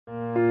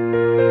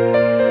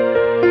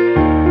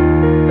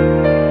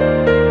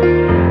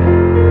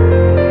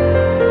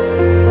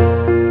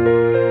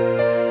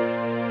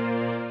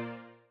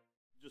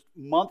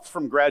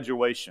from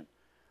graduation,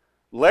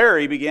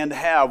 Larry began to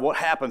have what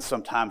happens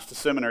sometimes to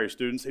seminary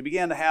students. He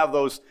began to have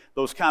those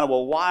kind of,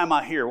 well, why am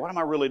I here? What am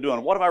I really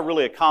doing? What have I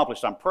really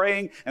accomplished? I'm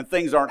praying and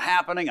things aren't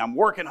happening. I'm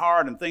working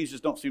hard and things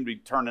just don't seem to be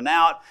turning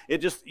out.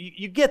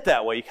 You get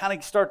that way. You kind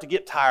of start to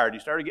get tired. You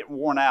start to get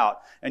worn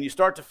out and you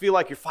start to feel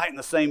like you're fighting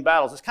the same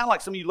battles. It's kind of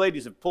like some of you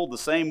ladies have pulled the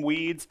same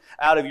weeds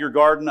out of your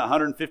garden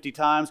 150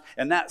 times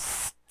and that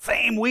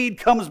same weed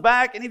comes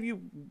back. Any of you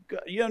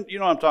know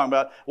what I'm talking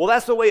about? Well,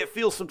 that's the way it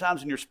feels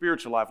sometimes in your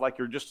spiritual life, like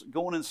you're just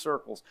going in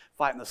circles,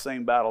 fighting the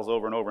same battles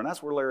over and over. And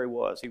that's where Larry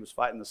was. He was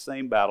fighting the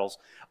same battles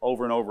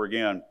over and over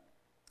again.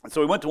 And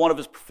so he went to one of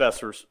his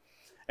professors,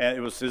 and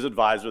it was his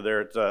advisor there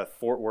at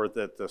Fort Worth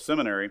at the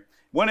seminary,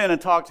 went in and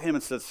talked to him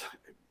and says,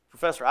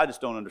 Professor, I just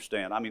don't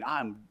understand. I mean,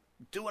 I'm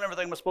doing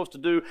everything I'm supposed to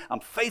do.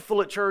 I'm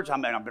faithful at church.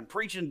 I've been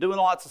preaching, doing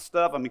lots of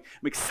stuff. I'm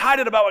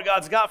excited about what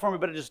God's got for me,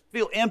 but I just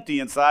feel empty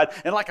inside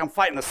and like I'm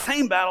fighting the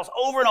same battles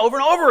over and over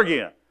and over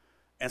again.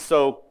 And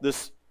so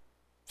this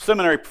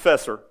seminary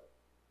professor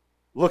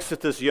looks at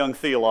this young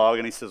theologue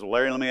and he says, well,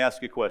 Larry, let me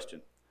ask you a question.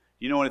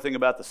 Do you know anything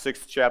about the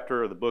 6th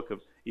chapter of the book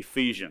of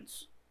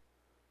Ephesians?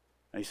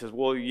 And he says,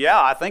 well,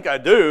 yeah, I think I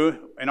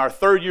do. In our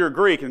 3rd year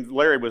Greek, and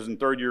Larry was in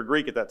 3rd year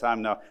Greek at that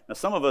time. Now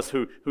some of us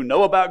who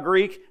know about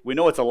Greek, we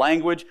know it's a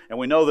language, and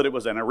we know that it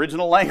was an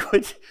original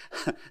language.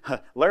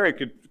 Larry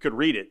could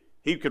read it.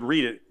 He could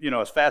read it,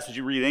 as fast as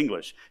you read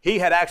English. He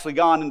had actually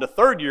gone into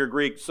 3rd year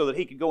Greek so that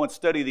he could go and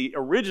study the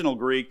original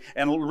Greek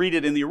and read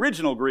it in the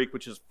original Greek,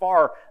 which is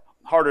far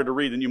harder to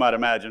read than you might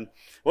imagine.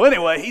 Well,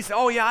 anyway, he said,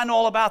 oh, yeah, I know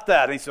all about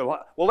that. And he said,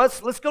 well, let's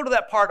go to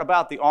that part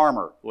about the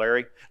armor,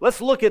 Larry.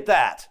 Let's look at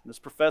that. This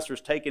professor's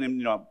taking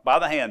him, by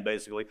the hand,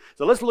 basically.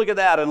 So let's look at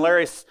that. And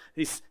Larry,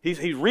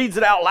 he reads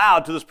it out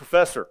loud to this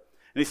professor.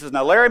 And he says,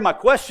 now, Larry, my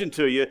question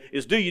to you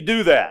is, do you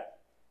do that?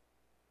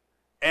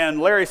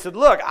 And Larry said,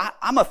 look,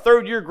 I'm a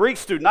 3rd year Greek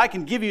student. I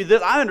can give you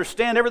this. I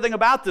understand everything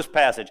about this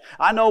passage.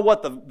 I know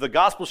what the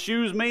gospel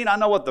shoes mean. I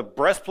know what the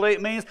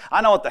breastplate means.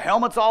 I know what the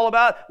helmet's all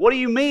about. What do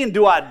you mean,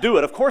 do I do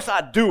it? Of course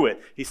I do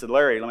it. He said,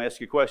 Larry, let me ask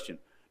you a question.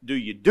 Do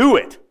you do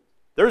it?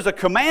 There's a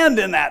command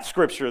in that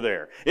scripture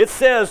there. It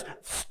says,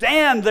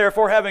 stand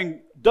therefore,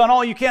 having done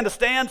all you can to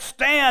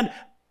stand,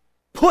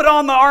 put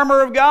on the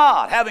armor of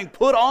God, having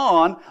put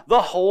on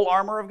the whole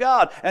armor of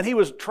God. And he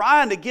was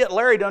trying to get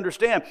Larry to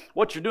understand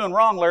what you're doing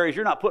wrong, Larry, is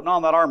you're not putting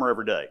on that armor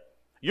every day.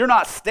 You're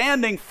not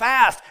standing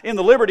fast in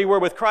the liberty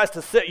wherewith Christ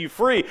has set you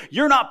free.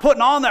 You're not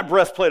putting on that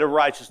breastplate of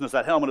righteousness,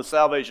 that helmet of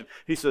salvation.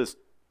 He says,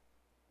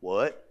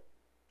 what?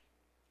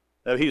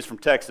 Now, he's from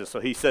Texas,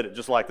 so he said it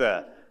just like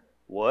that.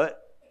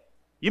 What?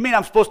 You mean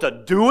I'm supposed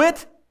to do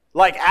it?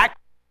 Like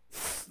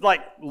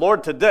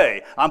Lord,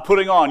 today I'm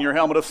putting on your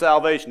helmet of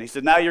salvation. He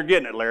said, now you're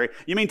getting it, Larry.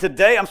 You mean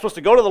today I'm supposed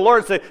to go to the Lord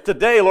and say,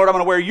 today, Lord, I'm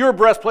going to wear your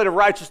breastplate of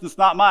righteousness,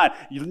 not mine.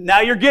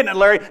 Now you're getting it,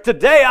 Larry.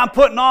 Today I'm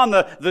putting on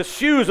the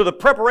shoes of the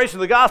preparation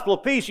of the gospel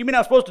of peace. You mean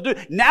I'm supposed to do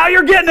it? Now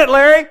you're getting it,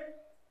 Larry.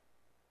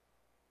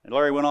 And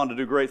Larry went on to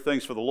do great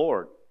things for the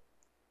Lord,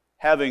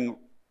 having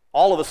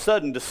all of a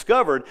sudden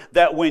discovered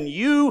that when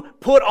you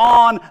put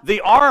on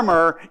the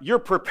armor, you're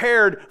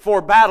prepared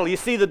for battle. You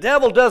see, the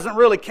devil doesn't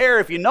really care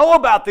if you know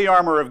about the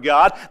armor of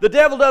God. The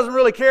devil doesn't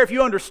really care if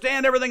you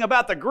understand everything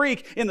about the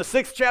Greek in the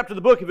 6th chapter of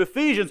the book of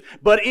Ephesians.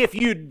 But if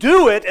you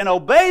do it and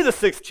obey the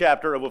 6th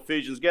chapter of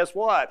Ephesians, guess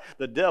what?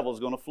 The devil's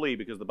going to flee,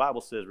 because the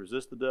Bible says,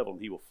 resist the devil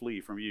and he will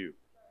flee from you.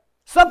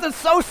 Something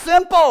so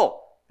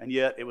simple, and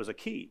yet it was a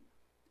key.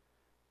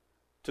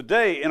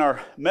 Today in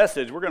our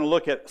message, we're going to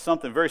look at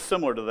something very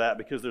similar to that,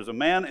 because there's a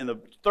man in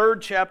the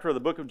 3rd chapter of the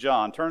book of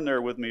John, turn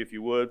there with me if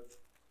you would,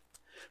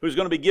 who's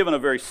going to be given a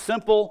very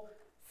simple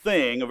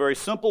thing, a very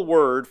simple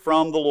word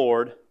from the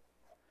Lord.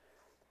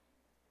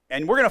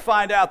 And we're going to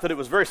find out that it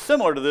was very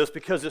similar to this,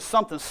 because it's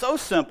something so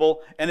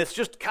simple, and it's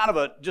just kind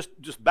of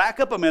just back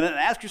up a minute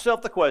and ask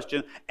yourself the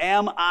question,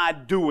 am I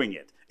doing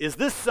it? Is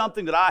this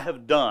something that I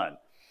have done?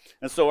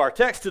 And so our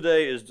text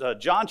today is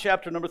John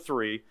chapter number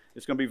 3.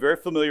 It's going to be very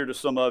familiar to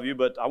some of you,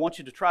 but I want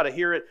you to try to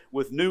hear it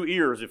with new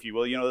ears, if you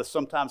will. They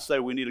sometimes say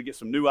we need to get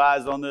some new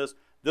eyes on this.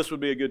 This would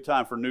be a good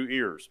time for new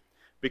ears,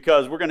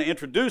 because we're going to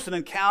introduce an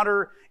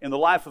encounter in the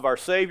life of our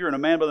Savior and a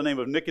man by the name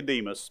of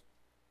Nicodemus.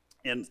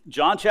 In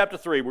John chapter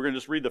 3, we're going to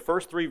just read the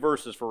first 3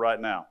 verses for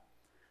right now.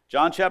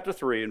 John chapter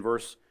 3 and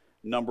verse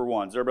number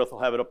 1. Zerbeth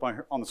will have it up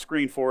on the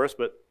screen for us,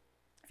 but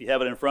if you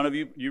have it in front of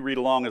you, you read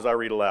along as I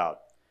read aloud.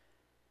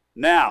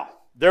 Now,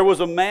 there was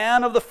a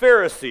man of the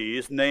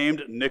Pharisees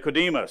named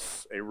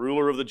Nicodemus, a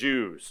ruler of the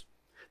Jews.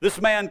 This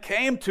man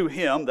came to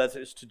him, that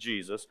is to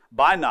Jesus,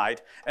 by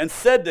night, and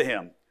said to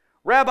him,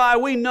 Rabbi,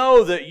 we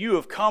know that you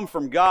have come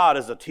from God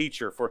as a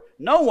teacher, for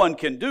no one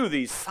can do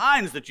these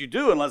signs that you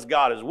do unless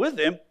God is with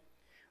him.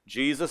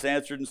 Jesus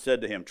answered and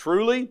said to him,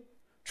 Truly,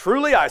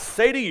 truly I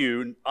say to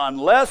you,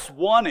 unless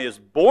one is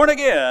born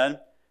again,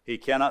 he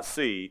cannot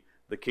see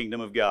the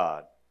kingdom of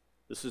God.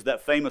 This is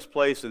that famous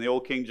place in the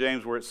old King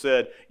James where it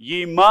said,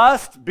 ye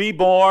must be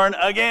born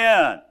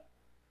again.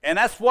 And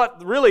that's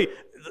what really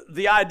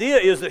the idea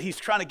is, that he's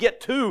trying to get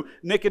to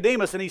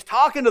Nicodemus, and he's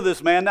talking to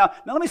this man. Now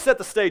let me set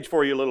the stage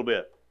for you a little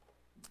bit.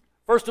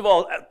 First of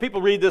all,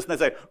 people read this and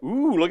they say,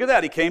 ooh, look at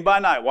that. He came by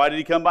night. Why did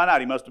he come by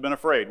night? He must have been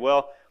afraid.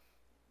 Well,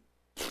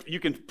 you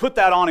can put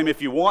that on him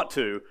if you want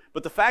to,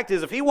 but the fact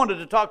is if he wanted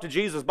to talk to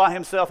Jesus by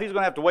himself, he's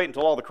going to have to wait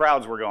until all the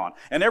crowds were gone.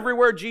 And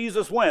everywhere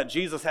Jesus went,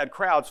 Jesus had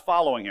crowds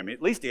following him.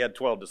 At least he had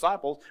 12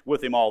 disciples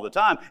with him all the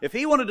time. If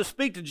he wanted to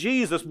speak to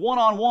Jesus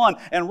one-on-one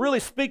and really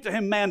speak to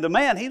him man to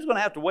man, he was going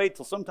to have to wait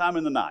till sometime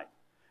in the night.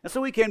 And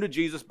so he came to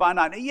Jesus by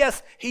night. And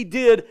yes, he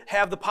did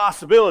have the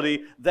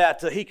possibility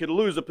that he could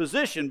lose a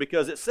position,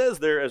 because it says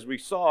there, as we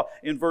saw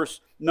in verse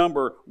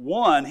number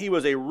 1, he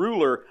was a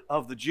ruler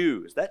of the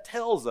Jews. That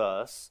tells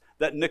us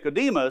that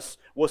Nicodemus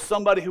was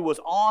somebody who was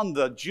on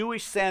the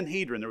Jewish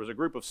Sanhedrin. There was a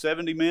group of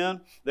 70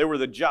 men. They were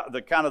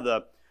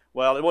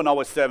well, it wasn't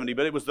always 70,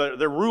 but it was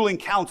their ruling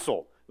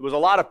council. There was a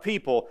lot of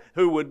people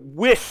who would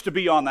wish to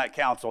be on that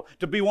council,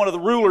 to be one of the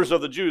rulers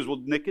of the Jews.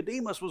 Well,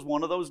 Nicodemus was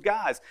one of those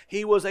guys.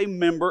 He was a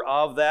member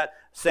of that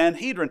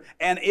Sanhedrin.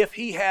 And if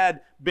he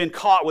had been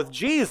caught with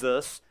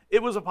Jesus,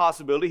 it was a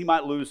possibility he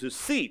might lose his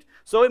seat.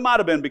 So it might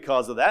have been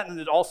because of that, and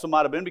it also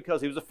might have been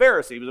because he was a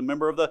Pharisee. He was a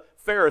member of the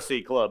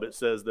Pharisee club, it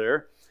says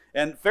there.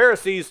 And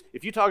Pharisees,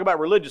 if you talk about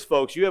religious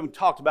folks, you haven't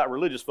talked about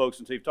religious folks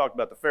until you've talked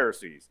about the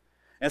Pharisees.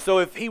 And so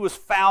if he was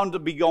found to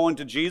be going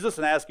to Jesus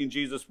and asking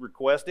Jesus,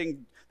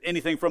 requesting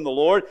anything from the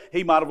Lord,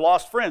 he might have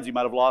lost friends. He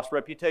might have lost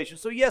reputation.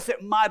 So yes,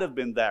 it might have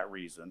been that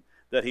reason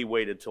that he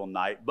waited till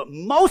night. But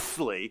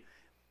mostly,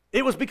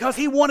 it was because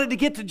he wanted to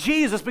get to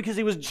Jesus, because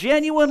he was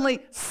genuinely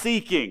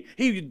seeking.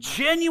 He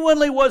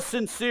genuinely was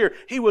sincere.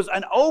 He was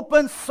an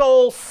open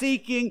soul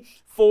seeking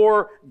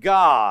for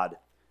God.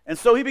 And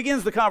so he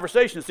begins the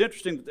conversation. It's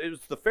interesting,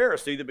 it's the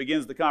Pharisee that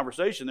begins the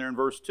conversation there in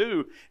verse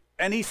 2.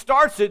 And he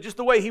starts it just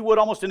the way he would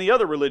almost any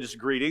other religious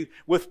greeting,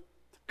 with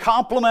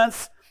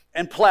compliments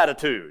and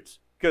platitudes.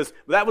 Because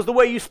that was the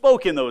way you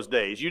spoke in those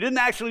days. You didn't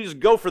actually just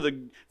go for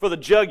the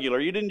jugular.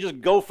 You didn't just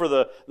go for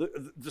the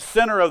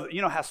center of,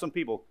 you know how some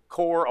people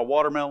core a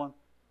watermelon?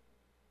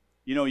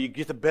 You know, you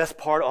get the best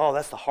part. Oh,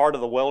 that's the heart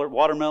of the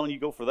watermelon. You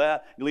go for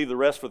that. You leave the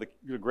rest for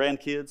your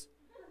grandkids.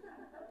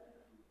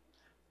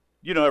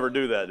 You don't ever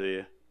do that, do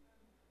you?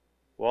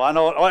 Well, I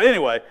know. Well,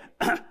 anyway,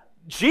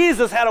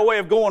 Jesus had a way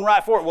of going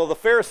right for it. Well, the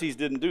Pharisees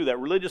didn't do that.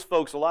 Religious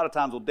folks a lot of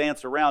times will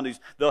dance around these.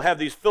 They'll have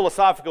these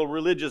philosophical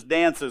religious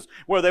dances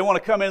where they want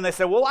to come in and they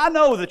say, well, I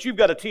know that you've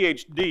got a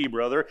THD,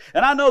 brother,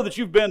 and I know that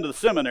you've been to the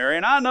seminary,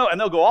 and I know,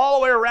 and they'll go all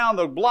the way around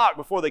the block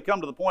before they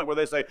come to the point where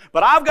they say,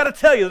 but I've got to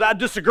tell you that I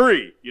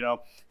disagree, you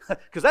know,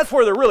 because that's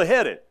where they're really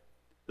headed.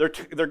 They're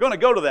going to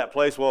go to that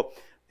place. Well,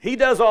 he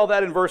does all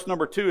that in verse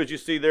number 2, as you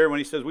see there, when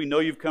he says, we know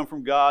you've come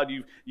from God,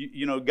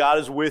 you know, God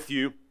is with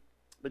you.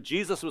 But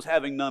Jesus was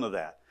having none of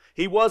that.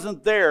 He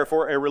wasn't there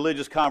for a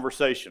religious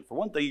conversation. For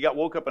one thing, he got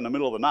woke up in the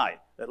middle of the night,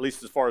 at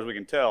least as far as we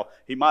can tell.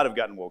 He might have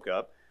gotten woke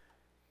up.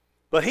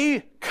 But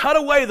he cut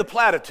away the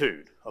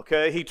platitude,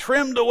 okay? He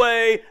trimmed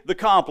away the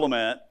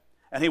compliment,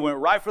 and he went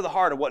right for the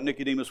heart of what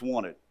Nicodemus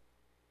wanted.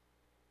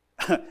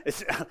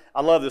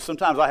 I love this.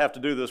 Sometimes I have to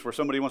do this where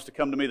somebody wants to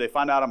come to me, they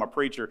find out I'm a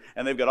preacher,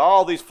 and they've got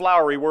all these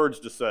flowery words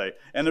to say.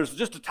 And there's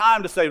just a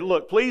time to say,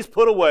 look, please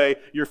put away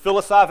your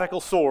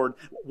philosophical sword.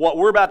 What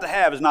we're about to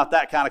have is not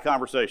that kind of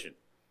conversation.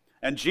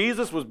 And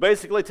Jesus was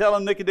basically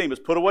telling Nicodemus,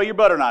 put away your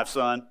butter knife,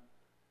 son.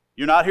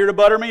 You're not here to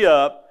butter me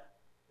up.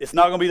 It's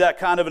not going to be that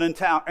kind of an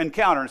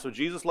encounter. And so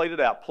Jesus laid it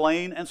out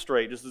plain and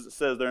straight, just as it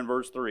says there in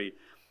verse 3.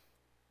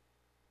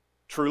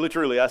 Truly,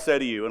 truly, I say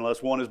to you,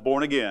 unless one is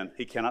born again,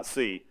 he cannot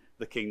see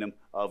the kingdom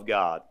of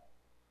God.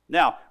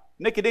 Now,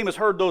 Nicodemus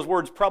heard those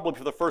words probably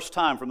for the first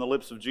time from the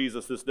lips of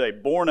Jesus this day,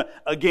 born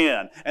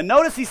again. And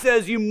notice he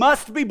says, you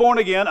must be born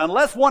again.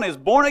 Unless one is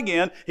born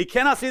again, he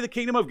cannot see the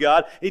kingdom of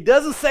God. He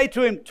doesn't say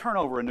to him, turn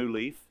over a new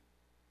leaf.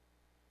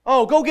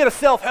 Oh, go get a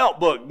self-help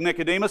book,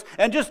 Nicodemus,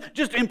 and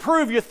just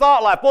improve your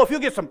thought life. Boy, if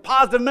you'll get some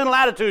positive mental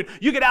attitude,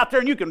 you get out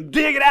there and you can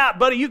dig it out,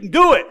 buddy. You can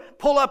do it.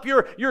 Pull up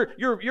your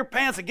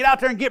pants and get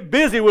out there and get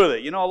busy with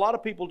it. You know, a lot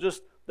of people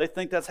they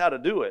think that's how to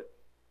do it.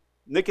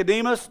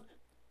 Nicodemus,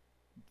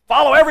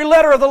 follow every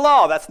letter of the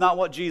law. That's not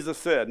what Jesus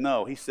said.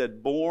 No, he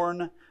said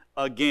born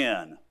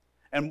again.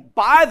 And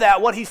by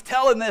that, what he's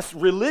telling this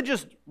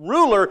religious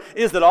ruler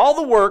is that all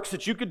the works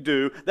that you could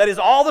do, that is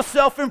all the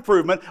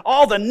self-improvement,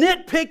 all the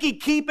nitpicky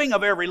keeping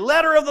of every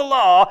letter of the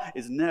law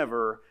is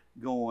never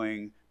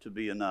going to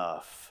be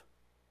enough.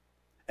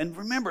 And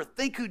remember,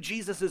 think who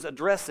Jesus is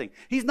addressing.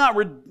 He's not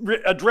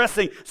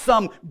addressing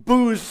some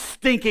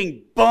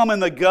booze-stinking bum in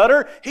the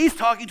gutter. He's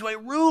talking to a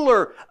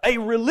ruler, a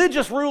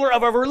religious ruler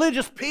of a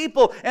religious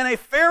people, and a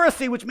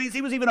Pharisee, which means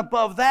he was even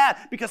above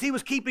that because he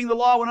was keeping the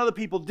law when other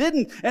people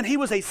didn't, and he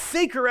was a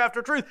seeker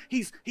after truth.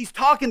 He's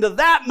talking to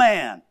that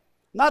man,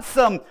 not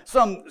some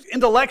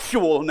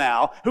intellectual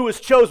now who has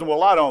chosen,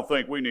 well, I don't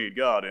think we need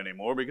God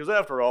anymore because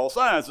after all,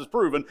 science has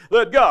proven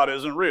that God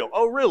isn't real.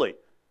 Oh, really?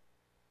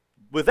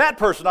 With that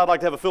person, I'd like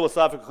to have a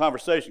philosophical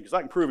conversation because I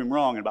can prove him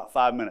wrong in about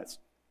 5 minutes.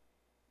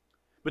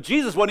 But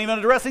Jesus wasn't even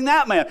addressing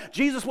that man.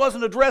 Jesus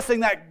wasn't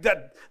addressing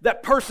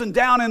that person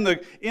down in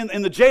the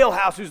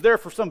jailhouse who's there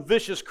for some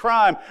vicious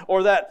crime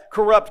or that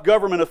corrupt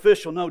government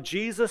official. No,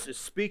 Jesus is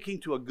speaking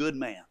to a good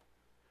man.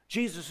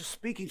 Jesus is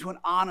speaking to an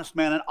honest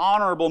man, an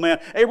honorable man,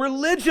 a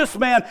religious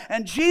man.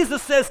 And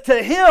Jesus says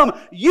to him,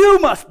 you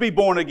must be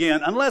born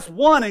again, unless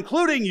one,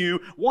 including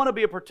you, want to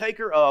be a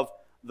partaker of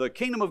the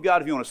kingdom of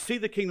God. If you want to see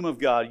the kingdom of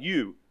God,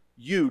 you,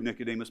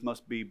 Nicodemus,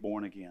 must be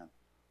born again.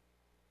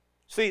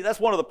 See, that's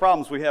one of the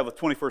problems we have with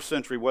 21st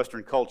century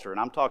Western culture. And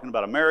I'm talking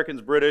about Americans,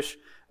 British,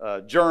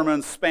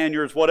 Germans,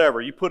 Spaniards, whatever.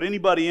 You put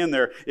anybody in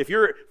there. If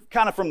you're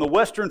kind of from the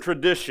Western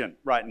tradition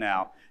right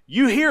now,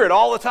 you hear it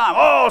all the time.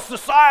 Oh,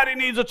 society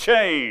needs a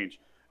change.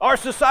 Our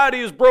society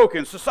is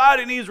broken.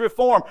 Society needs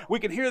reform. We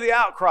can hear the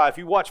outcry. If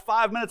you watch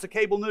 5 minutes of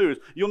cable news,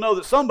 you'll know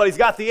that somebody's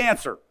got the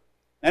answer.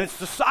 And it's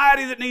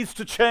society that needs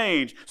to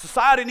change.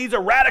 Society needs a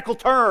radical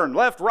turn.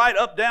 Left, right,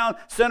 up, down,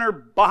 center,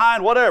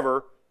 behind,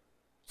 whatever.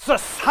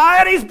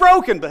 Society's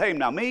broken. But hey,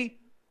 now me,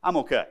 I'm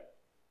okay.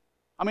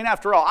 I mean,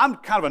 after all, I'm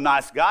kind of a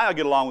nice guy. I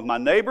get along with my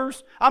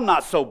neighbors. I'm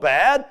not so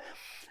bad.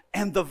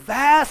 And the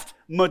vast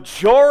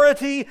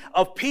majority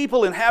of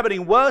people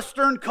inhabiting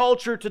Western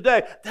culture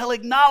today, they'll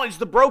acknowledge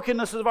the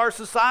brokenness of our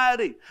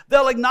society.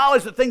 They'll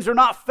acknowledge that things are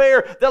not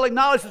fair. They'll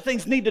acknowledge that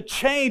things need to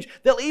change.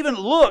 They'll even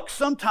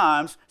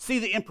sometimes see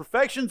the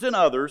imperfections in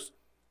others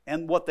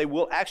and what they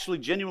will actually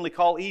genuinely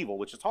call evil,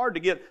 which is hard to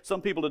get some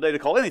people today to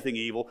call anything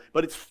evil,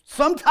 but it's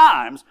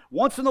sometimes,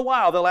 once in a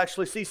while, they'll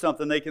actually see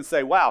something they can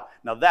say, wow,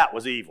 now that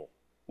was evil,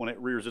 when it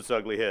rears its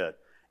ugly head.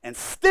 And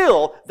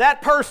still,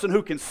 that person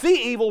who can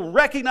see evil,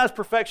 recognize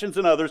perfections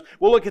in others,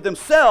 will look at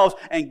themselves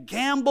and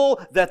gamble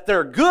that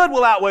their good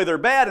will outweigh their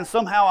bad, and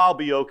somehow I'll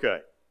be okay.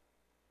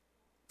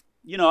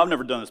 You know, I've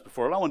never done this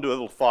before, but I want to do a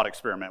little thought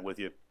experiment with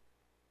you.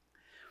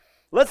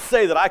 Let's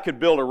say that I could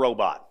build a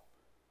robot,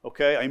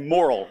 okay, a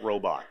moral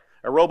robot.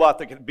 A robot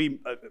that can be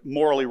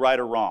morally right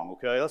or wrong,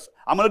 okay?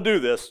 I'm going to do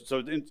this,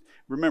 so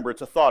remember,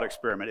 it's a thought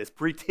experiment. It's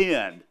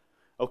pretend,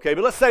 okay?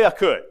 But let's say I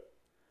could.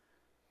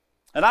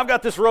 And I've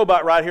got this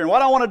robot right here, and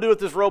what I want to do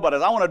with this robot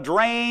is I want to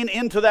drain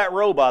into that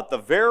robot the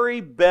very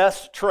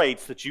best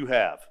traits that you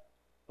have,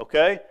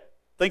 okay?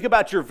 Think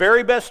about your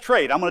very best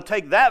trait. I'm going to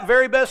take that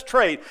very best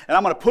trait, and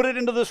I'm going to put it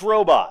into this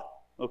robot,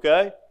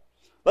 okay?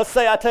 Let's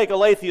say I take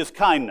Alethea's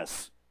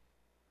kindness.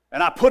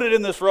 And I put it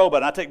in this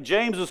robot. And I take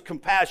James's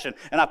compassion,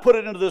 and I put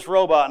it into this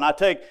robot. And I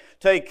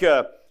take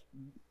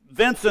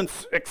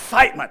Vincent's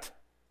excitement.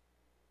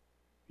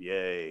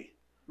 Yay.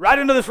 Right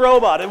into this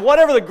robot. And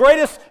whatever the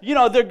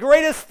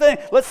greatest thing.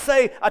 Let's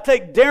say I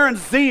take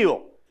Darren's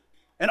zeal.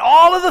 And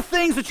all of the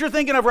things that you're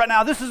thinking of right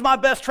now, this is my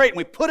best trait. And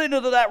we put it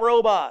into that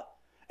robot.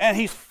 And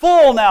he's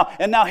full now,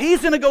 and now he's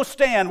going to go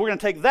stand. We're going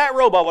to take that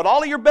robot with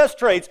all of your best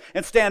traits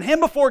and stand him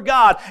before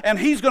God, and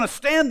he's going to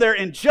stand there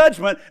in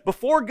judgment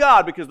before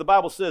God, because the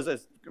Bible says,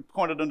 as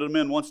appointed unto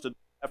men once to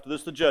after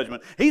this the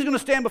judgment. He's going to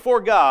stand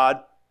before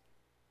God.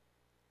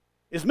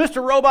 Is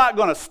Mr. Robot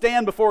going to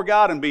stand before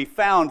God and be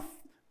found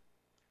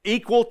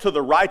equal to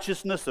the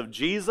righteousness of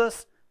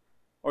Jesus?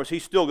 Or is he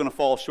still going to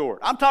fall short?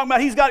 I'm talking about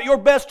he's got your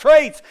best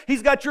traits.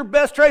 He's got your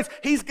best traits.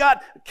 He's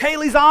got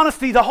Kaylee's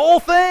honesty, the whole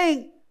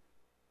thing.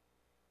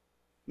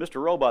 Mr.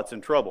 Robot's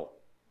in trouble,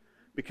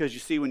 because you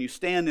see, when you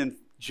stand in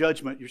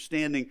judgment, you're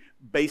standing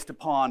based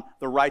upon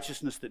the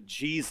righteousness that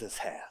Jesus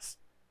has,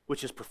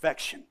 which is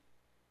perfection.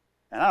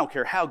 And I don't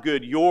care how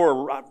good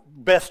your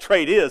best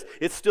trait is,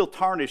 it's still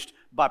tarnished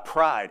by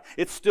pride.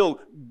 It's still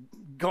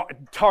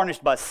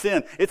tarnished by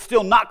sin. It's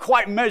still not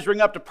quite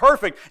measuring up to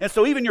perfect. And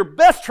so even your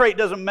best trait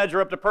doesn't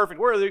measure up to perfect.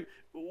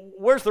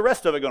 Where's the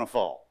rest of it going to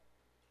fall?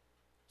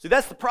 See,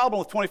 that's the problem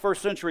with 21st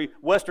century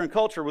Western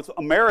culture, with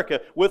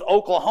America, with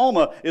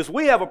Oklahoma, is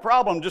we have a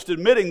problem just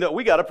admitting that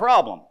we got a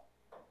problem.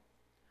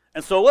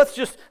 And so let's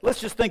just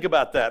think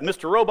about that.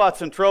 Mr.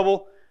 Robot's in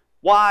trouble.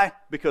 Why?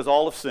 Because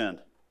all have sinned.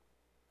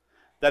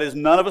 That is,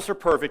 none of us are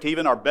perfect,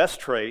 even our best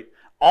trait.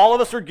 All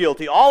of us are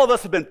guilty. All of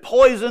us have been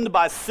poisoned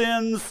by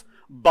sin's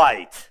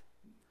bite.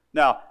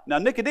 Now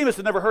Nicodemus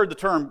had never heard the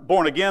term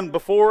born again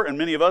before, and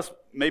many of us,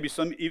 maybe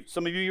some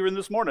of you in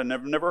this morning,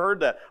 never heard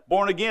that.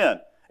 Born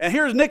again. And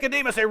here's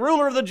Nicodemus, a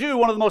ruler of the Jews,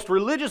 one of the most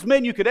religious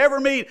men you could ever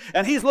meet,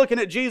 and he's looking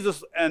at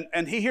Jesus,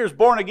 and he hears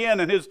born again,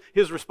 and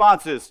his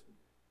response is,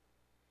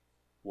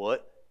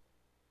 what?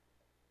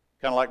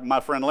 Kind of like my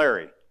friend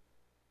Larry.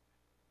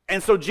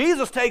 And so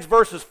Jesus takes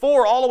verses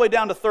 4 all the way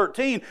down to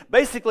 13,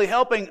 basically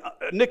helping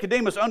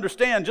Nicodemus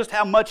understand just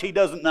how much he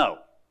doesn't know.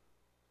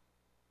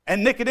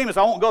 And Nicodemus,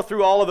 I won't go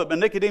through all of it, but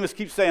Nicodemus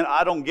keeps saying,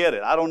 I don't get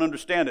it. I don't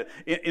understand it.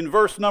 In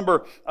verse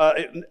number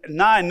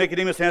 9,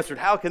 Nicodemus answered,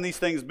 how can these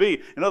things be?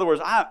 In other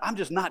words, I'm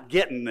just not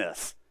getting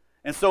this.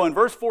 And so in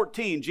verse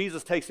 14,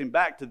 Jesus takes him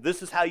back to,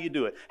 this is how you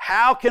do it.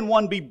 How can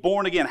one be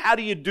born again? How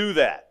do you do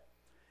that?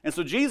 And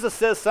so Jesus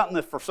says something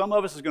that for some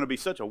of us is going to be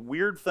such a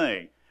weird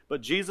thing.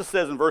 But Jesus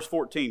says in verse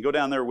 14, go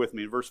down there with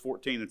me, in verse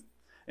 14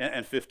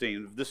 and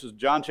 15. This is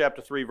John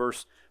chapter 3,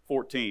 verse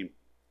 14.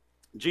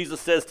 Jesus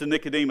says to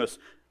Nicodemus,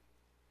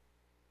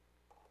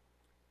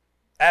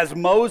 as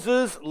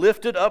Moses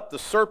lifted up the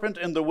serpent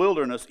in the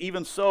wilderness,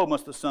 even so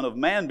must the Son of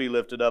Man be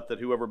lifted up, that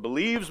whoever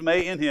believes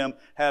may in him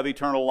have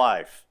eternal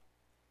life.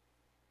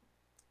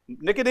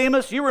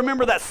 Nicodemus, you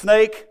remember that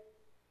snake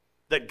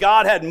that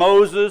God had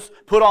Moses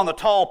put on the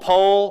tall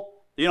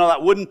pole? You know,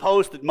 that wooden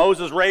post that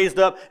Moses raised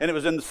up, and it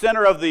was in the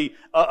center of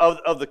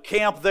the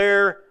camp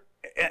there,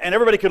 and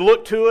everybody could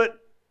look to it.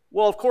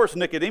 Well, of course,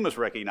 Nicodemus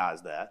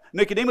recognized that.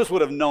 Nicodemus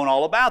would have known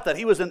all about that.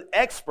 He was an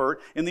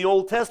expert in the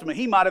Old Testament.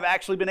 He might have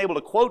actually been able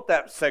to quote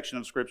that section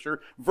of Scripture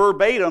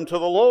verbatim to the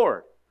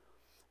Lord.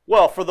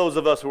 Well, for those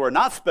of us who are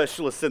not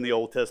specialists in the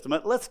Old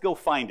Testament, let's go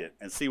find it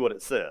and see what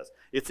it says.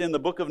 It's in the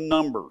book of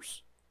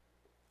Numbers.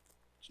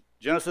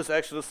 Genesis,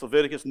 Exodus,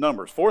 Leviticus,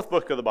 Numbers. Fourth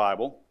book of the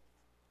Bible.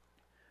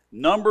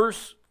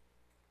 Numbers,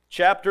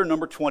 chapter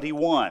number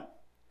 21.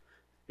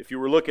 If you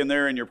were looking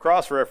there in your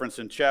cross-reference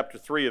in chapter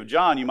 3 of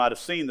John, you might have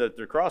seen that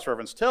the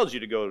cross-reference tells you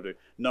to go to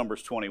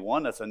Numbers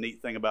 21. That's a neat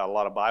thing about a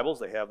lot of Bibles.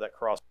 They have that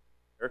cross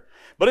there.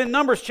 But in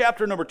Numbers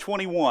chapter number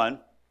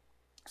 21,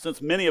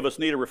 since many of us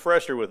need a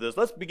refresher with this,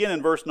 let's begin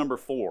in verse number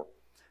 4.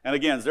 And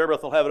again,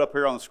 Zerbeth will have it up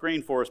here on the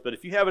screen for us, but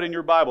if you have it in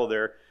your Bible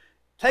there,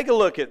 take a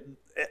look at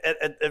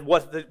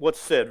what's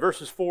said,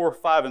 verses 4,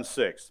 5, and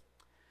 6.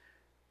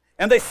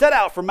 And they set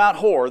out from Mount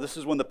Hor. This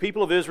is when the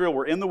people of Israel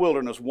were in the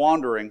wilderness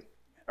wandering,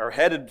 or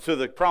headed to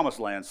the promised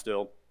land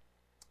still.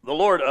 The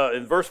Lord,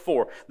 in verse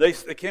 4, they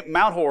came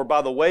Mount Hor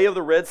by the way of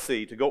the Red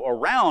Sea to go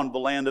around the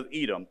land of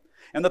Edom.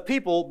 And the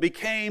people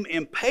became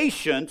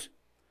impatient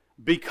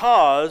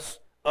because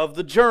of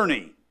the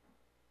journey.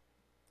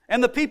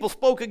 And the people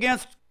spoke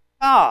against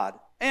God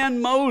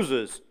and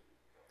Moses.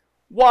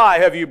 Why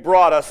have you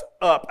brought us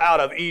up out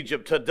of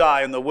Egypt to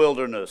die in the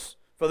wilderness?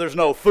 For there's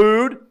no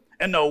food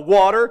and no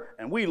water,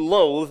 and we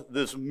loathe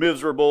this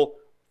miserable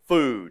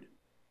food.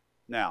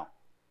 Now,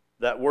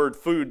 that word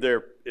food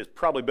there is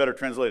probably better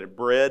translated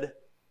bread.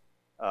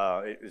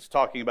 It's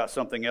talking about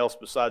something else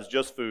besides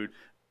just food,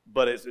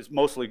 but it's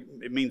mostly,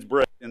 it means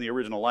bread in the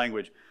original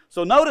language.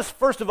 So notice,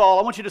 first of all,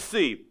 I want you to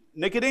see,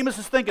 Nicodemus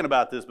is thinking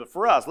about this, but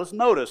for us, let's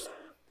notice,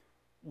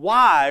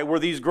 why were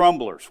these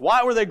grumblers?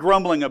 Why were they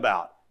grumbling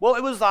about? Well,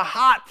 it was a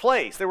hot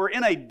place. They were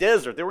in a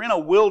desert. They were in a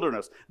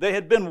wilderness. They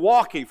had been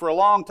walking for a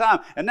long time,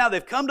 and now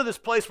they've come to this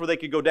place where they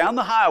could go down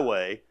the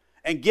highway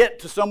and get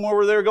to somewhere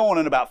where they're going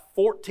in about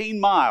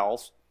 14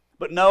 miles.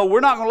 But no, we're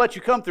not going to let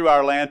you come through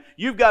our land.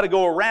 You've got to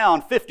go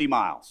around 50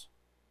 miles.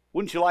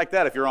 Wouldn't you like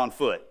that if you're on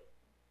foot?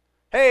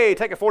 Hey,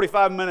 take a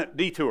 45-minute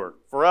detour.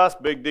 For us,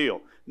 big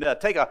deal. Now,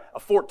 take a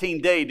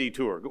 14-day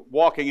detour,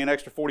 walking an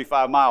extra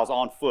 45 miles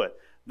on foot.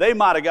 They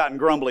might have gotten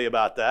grumbly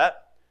about that.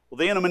 Well,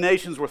 the enemy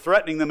nations were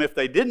threatening them if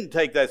they didn't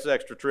take this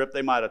extra trip,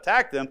 they might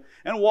attack them,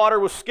 and water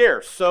was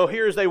scarce. So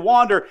here as they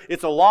wander,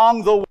 it's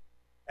along the way.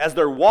 As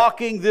they're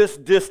walking this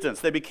distance,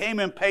 they became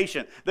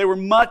impatient. They were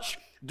much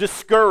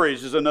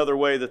discouraged is another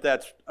way that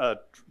that's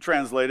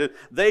translated.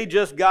 They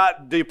just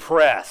got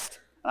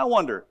depressed. I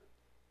wonder,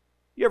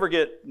 you ever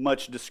get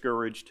much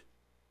discouraged?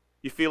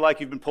 You feel like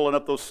you've been pulling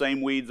up those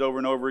same weeds over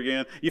and over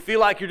again. You feel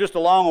like you're just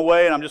along the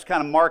way and I'm just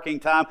kind of marking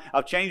time.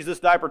 I've changed this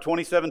diaper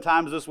 27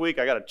 times this week.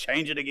 I got to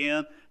change it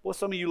again. Well,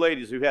 some of you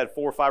ladies who had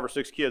 4, 5, or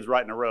 6 kids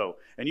right in a row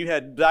and you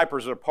had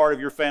diapers that are part of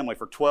your family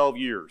for 12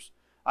 years.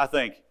 I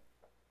think,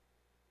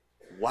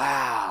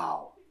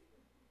 wow.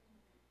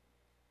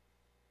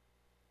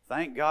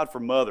 Thank God for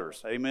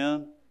mothers.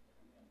 Amen?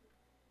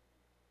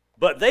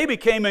 But they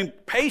became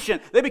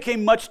impatient. They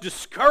became much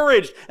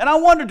discouraged. And I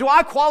wonder, do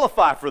I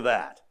qualify for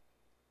that?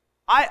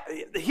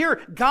 Here,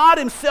 God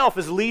Himself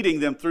is leading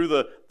them through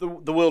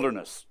the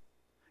wilderness.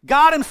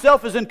 God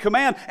Himself is in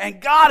command,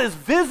 and God is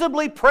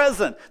visibly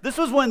present. This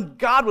was when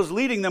God was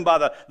leading them by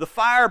the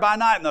fire by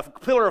night and the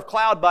pillar of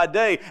cloud by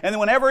day. And then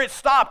whenever it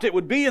stopped, it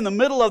would be in the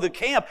middle of the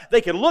camp.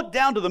 They could look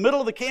down to the middle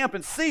of the camp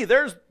and see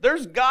there's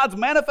God's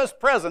manifest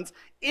presence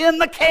in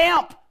the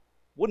camp.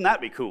 Wouldn't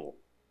that be cool?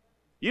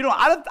 You know,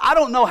 I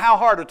don't know how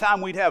hard a time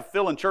we'd have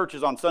filling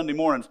churches on Sunday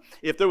mornings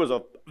if there was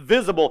a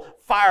visible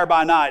fire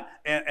by night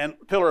and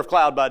pillar of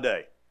cloud by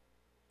day.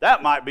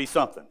 That might be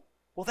something.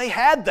 Well, they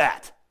had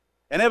that.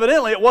 And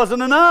evidently it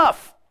wasn't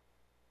enough.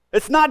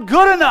 It's not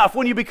good enough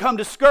when you become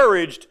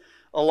discouraged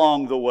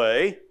along the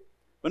way.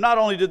 But not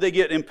only did they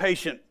get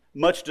impatient,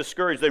 much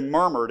discouraged, they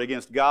murmured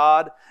against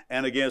God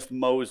and against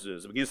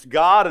Moses, against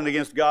God and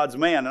against God's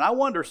man. And I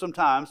wonder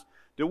sometimes,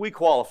 do we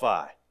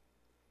qualify?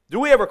 Do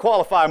we ever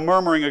qualify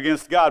murmuring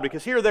against God?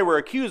 Because here they were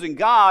accusing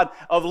God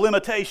of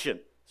limitation.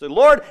 Said,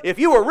 Lord, if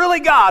you were really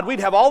God, we'd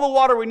have all the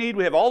water we need,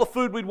 we'd have all the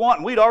food we'd want,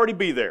 and we'd already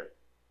be there.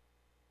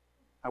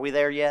 Are we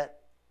there yet?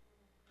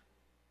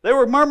 They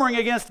were murmuring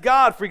against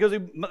God because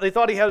they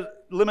thought He had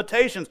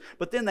limitations,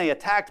 but then they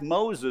attacked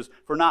Moses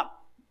for not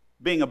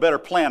being a better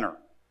planner.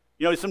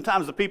 You know,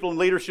 sometimes the people in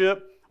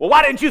leadership, well,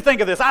 why didn't you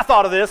think of this? I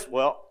thought of this.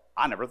 Well,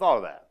 I never thought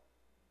of that.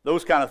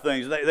 Those kind of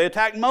things. They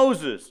attacked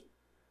Moses.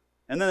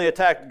 And then they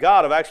attacked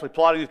God of actually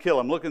plotting to kill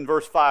him. Look in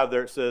verse 5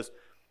 there. It says,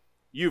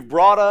 you've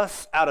brought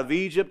us out of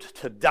Egypt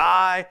to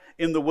die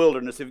in the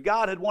wilderness. If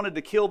God had wanted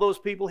to kill those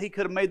people, He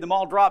could have made them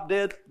all drop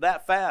dead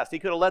that fast. He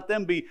could have let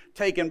them be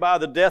taken by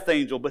the death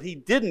angel, but He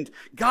didn't.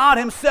 God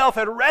Himself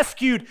had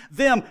rescued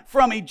them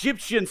from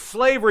Egyptian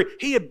slavery.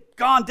 He had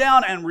gone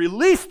down and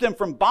released them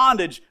from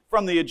bondage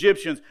from the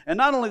Egyptians. And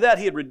not only that,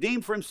 He had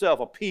redeemed for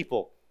Himself a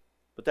people.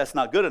 But that's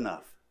not good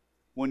enough.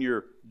 when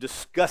you're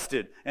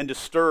disgusted and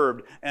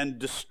disturbed and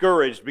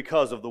discouraged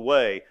because of the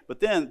way. But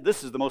then,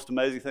 this is the most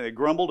amazing thing. They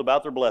grumbled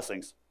about their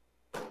blessings.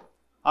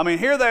 I mean,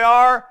 here they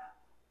are.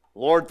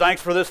 Lord,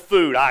 thanks for this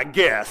food, I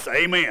guess.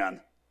 Amen.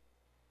 Have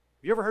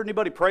you ever heard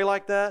anybody pray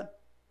like that?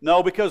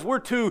 No, because we're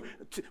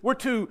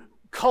too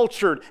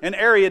cultured and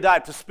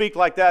erudite to speak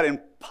like that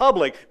in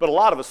public, but a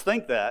lot of us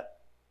think that.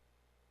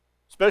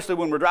 Especially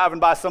when we're driving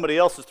by somebody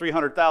else's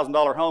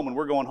 $300,000 home and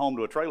we're going home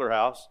to a trailer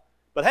house.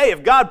 But hey,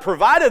 if God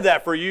provided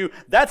that for you,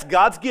 that's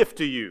God's gift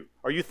to you.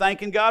 Are you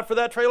thanking God for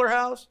that trailer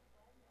house?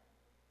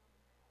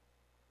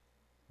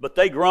 But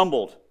they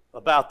grumbled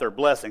about their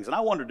blessings. And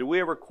I wondered, do we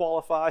ever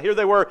qualify? Here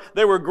they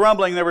were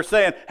grumbling. They were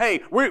saying,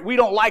 hey, we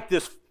don't like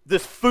this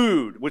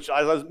food, which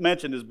as I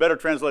mentioned is better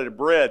translated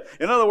bread.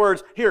 In other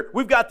words, here,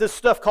 we've got this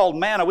stuff called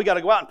manna. We got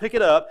to go out and pick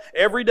it up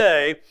every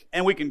day,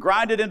 and we can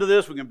grind it into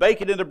this. We can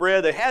bake it into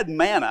bread. They had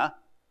manna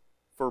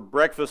for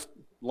breakfast,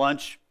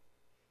 lunch,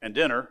 and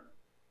dinner.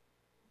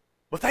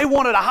 But they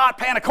wanted a hot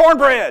pan of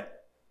cornbread.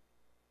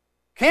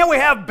 Can't we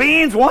have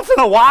beans once in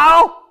a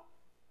while?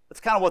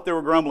 That's kind of what they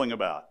were grumbling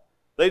about.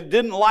 They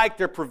didn't like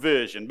their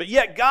provision, but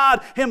yet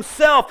God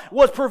Himself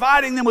was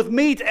providing them with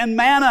meat and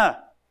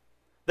manna.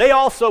 They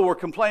also were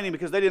complaining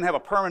because they didn't have a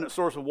permanent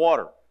source of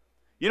water.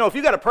 You know, if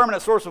you've got a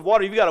permanent source of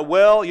water, you've got a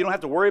well, you don't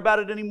have to worry about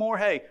it anymore.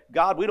 Hey,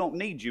 God, we don't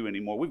need you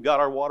anymore. We've got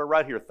our water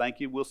right here. Thank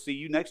you. We'll see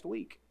you next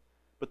week.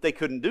 But they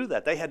couldn't do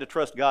that. They had to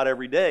trust God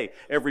every day,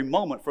 every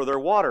moment for their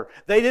water.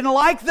 They didn't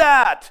like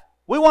that.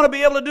 We want to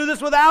be able to do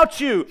this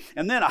without you.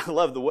 And then I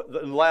love the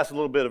last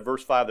little bit of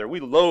verse 5 there. We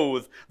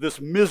loathe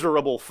this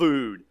miserable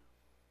food.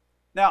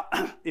 Now,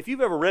 if you've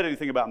ever read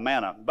anything about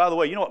manna, by the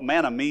way, you know what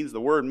manna means,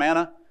 the word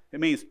manna? It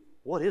means,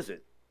 what is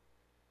it?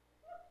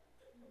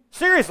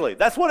 Seriously,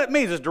 that's what it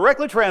means. It's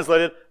directly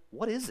translated,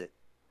 what is it?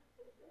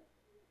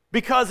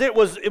 Because it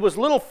was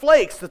little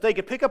flakes that they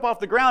could pick up off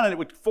the ground and it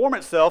would form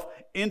itself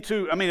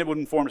into, it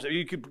wouldn't form itself.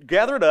 You could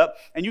gather it up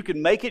and you could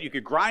make it, you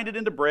could grind it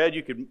into bread,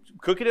 you could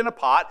cook it in a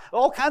pot,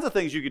 all kinds of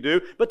things you could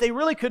do, but they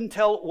really couldn't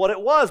tell what it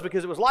was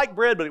because it was like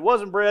bread, but it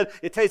wasn't bread.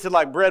 It tasted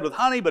like bread with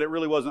honey, but it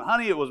really wasn't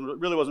honey. It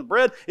really wasn't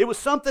bread. It was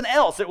something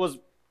else. It was,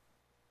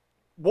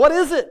 what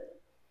is it?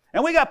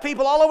 And we got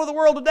people all over the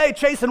world today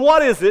chasing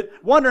what is it,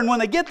 wondering when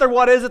they get their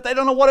what is it, they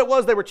don't know what it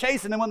was they were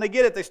chasing, and when they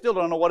get it, they still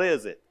don't know what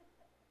is it.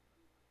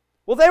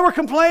 Well, they were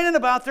complaining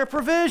about their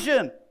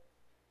provision.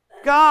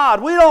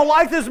 God, we don't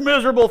like this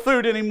miserable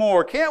food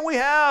anymore. Can't we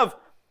have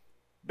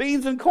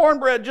beans and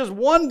cornbread just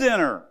one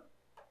dinner?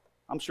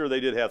 I'm sure they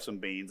did have some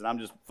beans, and I'm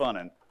just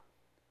funning.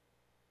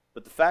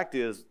 But the fact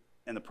is,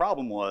 and the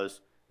problem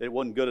was, that it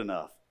wasn't good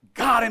enough.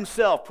 God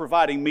Himself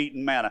providing meat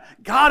and manna.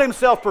 God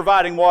Himself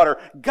providing water.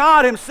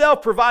 God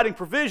Himself providing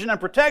provision and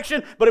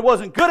protection, but it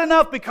wasn't good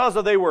enough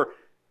because they were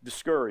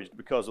discouraged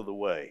because of the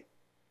way.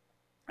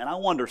 And I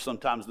wonder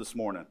sometimes this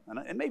morning,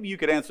 and maybe you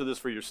could answer this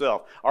for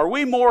yourself, are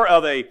we more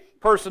of a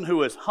person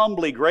who is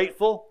humbly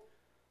grateful,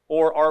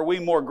 or are we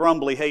more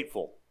grumbly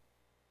hateful?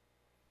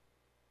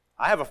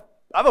 I have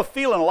a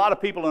feeling a lot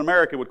of people in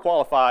America would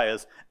qualify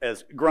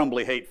as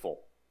grumbly hateful.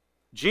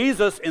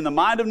 Jesus, in the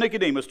mind of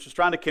Nicodemus, was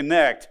trying to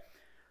connect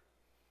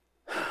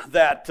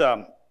that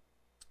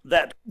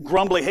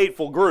grumbly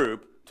hateful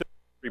group to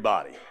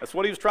everybody. That's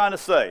what He was trying to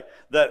say,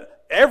 that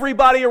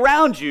everybody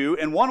around you,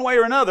 in one way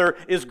or another,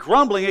 is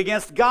grumbling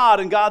against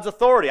God and God's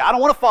authority. I don't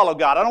want to follow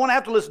God. I don't want to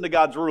have to listen to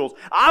God's rules.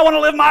 I want to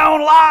live my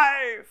own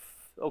life.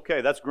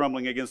 Okay, that's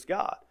grumbling against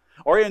God.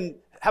 Or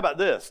how about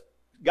this?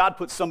 God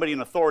puts somebody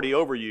in authority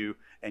over you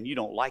and you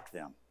don't like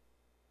them.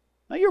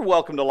 Now, you're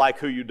welcome to like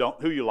who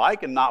you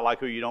like and not like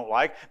who you don't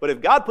like. But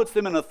if God puts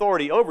them in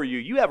authority over you,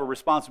 you have a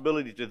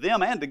responsibility to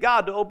them and to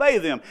God to obey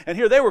them. And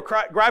here they were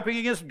griping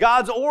against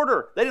God's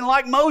order. They didn't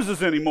like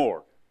Moses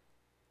anymore.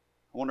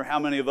 I wonder how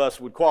many of us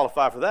would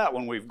qualify for that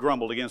when we've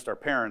grumbled against our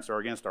parents or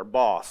against our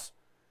boss.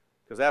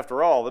 Because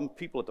after all, them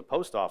people at the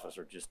post office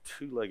are just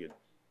two-legged.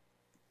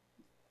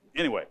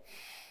 Anyway,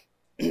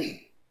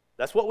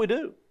 that's what we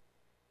do.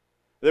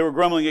 They were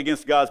grumbling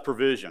against God's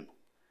provision.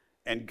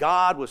 And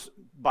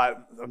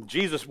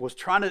Jesus was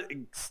trying to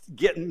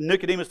get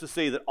Nicodemus to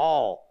see that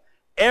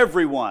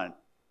everyone,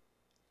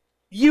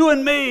 you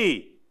and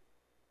me,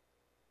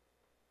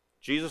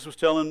 Jesus was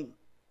telling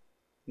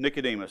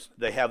Nicodemus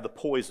they have the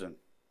poison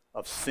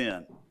of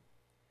sin,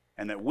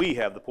 and that we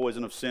have the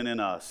poison of sin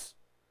in us.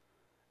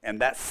 And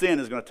that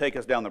sin is going to take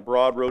us down the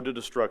broad road to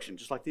destruction,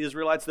 just like the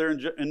Israelites there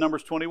in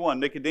Numbers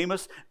 21.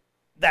 Nicodemus,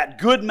 that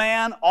good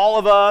man, all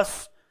of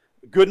us,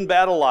 good and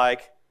bad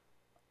alike,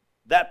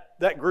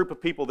 that group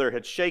of people there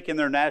had shaken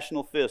their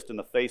national fist in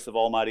the face of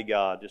Almighty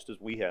God, just as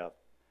we have.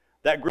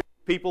 That group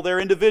of people there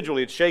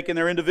individually had shaken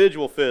their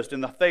individual fist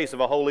in the face of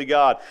a holy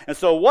God. And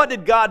so what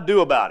did God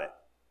do about it?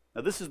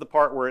 Now, this is the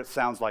part where it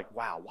sounds like,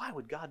 wow, why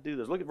would God do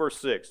this? Look at verse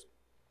 6.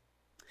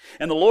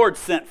 And the Lord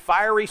sent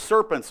fiery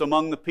serpents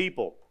among the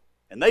people,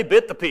 and they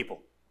bit the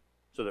people,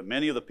 so that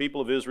many of the people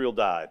of Israel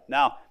died.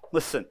 Now,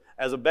 listen,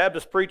 as a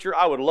Baptist preacher,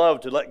 I would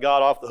love to let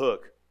God off the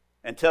hook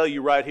and tell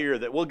you right here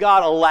that, well,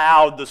 God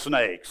allowed the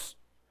snakes,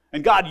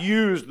 and God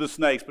used the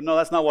snakes. But no,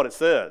 that's not what it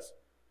says.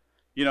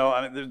 You know,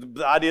 I mean,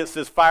 the idea that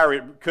says fiery,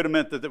 it could have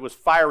meant that it was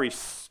fiery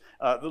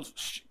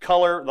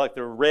color, like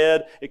the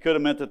red. It could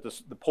have meant that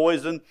the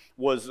poison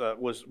was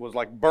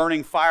like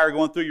burning fire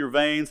going through your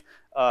veins.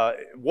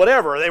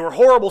 Whatever, they were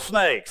horrible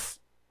snakes.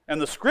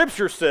 And the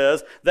Scripture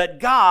says that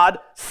God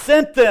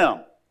sent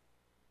them.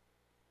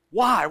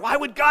 Why? Why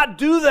would God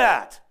do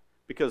that?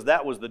 Because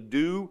that was the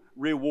due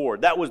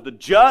reward. That was the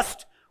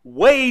just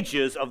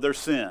wages of their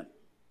sin.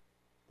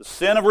 The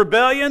sin of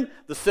rebellion,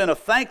 the sin of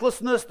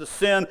thanklessness, the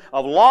sin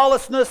of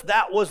lawlessness,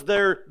 that was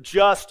their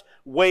just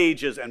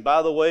wages. And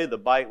by the way, the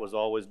bite was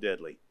always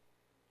deadly.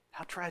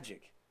 How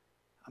tragic.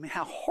 I mean,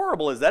 how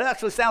horrible is that? It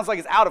actually sounds like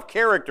it's out of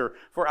character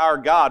for our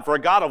God, for a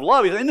God of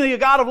love. Isn't He a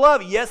God of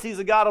love? Yes, He's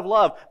a God of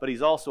love, but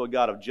He's also a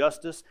God of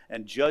justice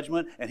and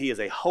judgment, and He is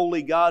a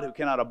holy God who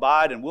cannot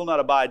abide and will not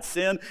abide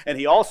sin. And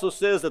He also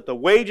says that the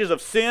wages of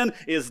sin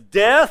is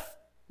death.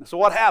 And so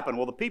what happened?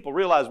 Well, the people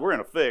realized we're in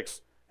a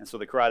fix, and so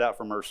they cried out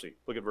for mercy.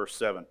 Look at verse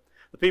 7.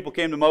 The people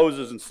came to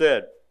Moses and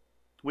said,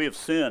 "We have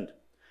sinned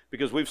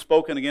because we've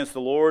spoken against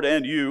the Lord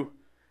and you.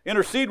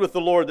 Intercede with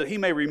the Lord that He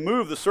may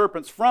remove the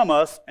serpents from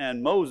us."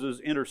 And Moses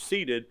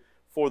interceded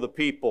for the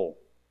people.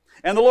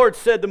 And the Lord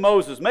said to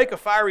Moses, "Make a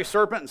fiery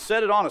serpent and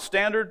set it on a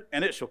standard,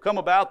 and it shall come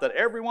about that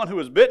everyone who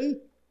is bitten,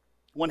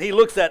 when he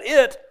looks at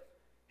it,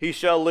 he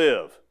shall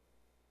live."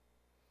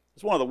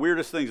 It's one of the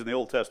weirdest things in the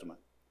Old Testament.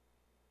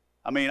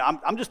 I mean,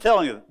 I'm just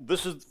telling you,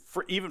 this is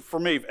even for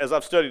me, as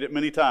I've studied it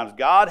many times.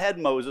 God had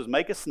Moses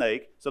make a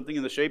snake, something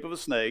in the shape of a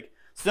snake,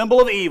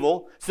 symbol of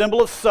evil,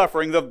 symbol of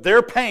suffering,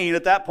 their pain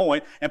at that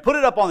point, and put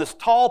it up on this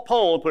tall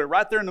pole and put it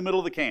right there in the middle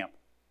of the camp.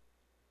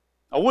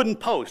 A wooden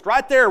post,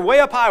 right there, way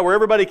up high where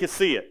everybody could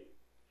see it.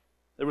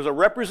 There was a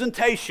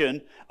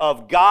representation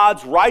of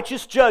God's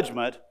righteous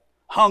judgment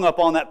hung up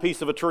on that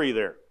piece of a tree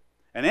there.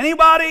 And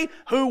anybody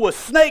who was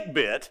snake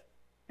bit,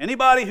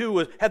 anybody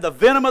who had the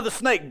venom of the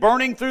snake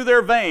burning through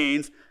their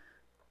veins,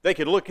 they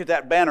could look at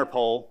that banner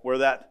pole where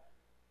that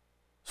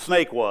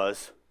snake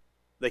was.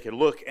 They could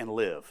look and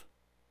live.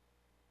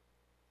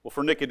 Well,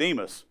 for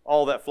Nicodemus,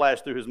 all that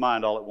flashed through his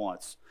mind all at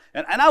once.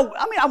 And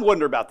I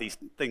wonder about these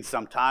things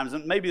sometimes,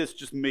 and maybe it's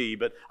just me,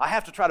 but I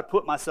have to try to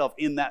put myself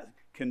in that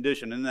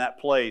condition, in that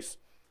place.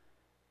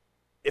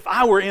 If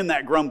I were in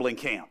that grumbling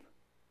camp,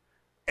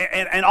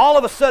 and all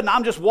of a sudden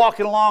I'm just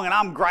walking along and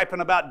I'm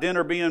griping about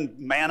dinner being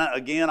manna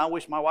again. I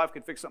wish my wife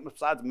could fix something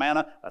besides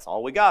manna. That's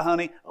all we got,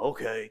 honey.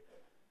 Okay.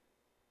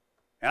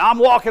 And I'm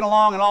walking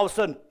along and all of a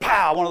sudden,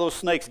 pow, one of those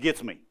snakes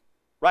gets me.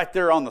 Right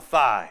there on the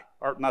thigh,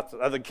 or not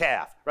the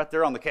calf, right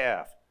there on the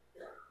calf.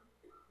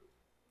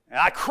 And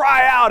I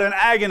cry out in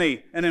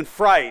agony and in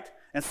fright.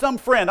 And some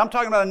friend, I'm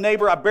talking about a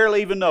neighbor I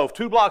barely even know,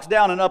 2 blocks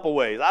down and up a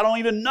ways. I don't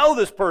even know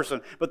this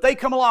person, but they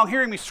come along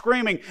hearing me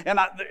screaming, and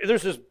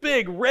there's this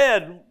big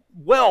red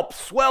whelp,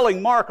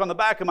 swelling mark on the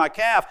back of my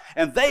calf,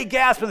 and they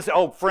gasp and say,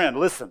 "Oh, friend,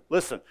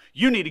 listen,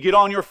 you need to get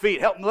on your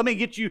feet. Let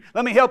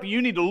me help you.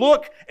 You need to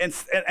look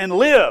and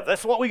live.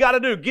 That's what we got to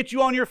do, get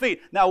you on your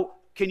feet." Now,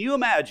 can you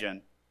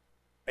imagine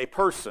a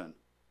person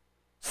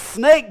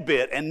snake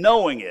bit and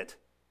knowing it,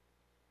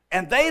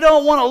 and they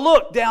don't want to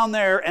look down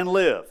there and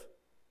live?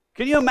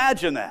 Can you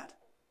imagine that?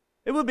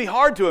 It would be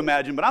hard to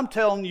imagine, but I'm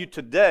telling you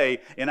today,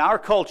 in our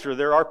culture,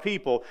 there are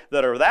people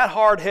that are that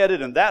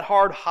hard-headed and that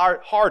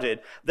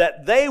hard-hearted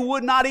that they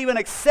would not even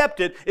accept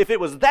it if it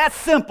was that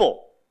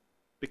simple.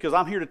 Because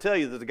I'm here to tell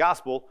you that the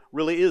gospel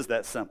really is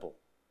that simple.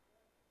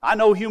 I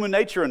know human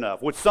nature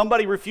enough. Would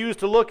somebody refuse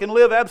to look and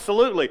live?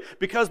 Absolutely.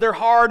 Because they're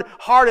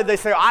hard-hearted. They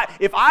say,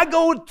 if I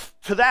go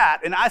to that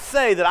and I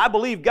say that I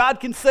believe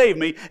God can save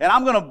me and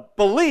I'm going to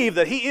believe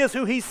that He is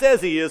who He says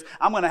He is,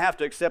 I'm going to have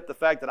to accept the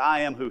fact that I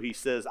am who He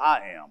says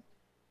I am.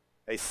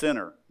 A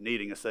sinner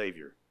needing a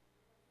Savior.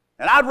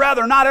 And I'd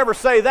rather not ever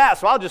say that,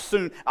 so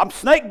I'm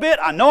snake bit,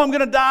 I know I'm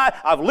going to die,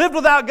 I've lived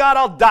without God,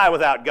 I'll die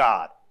without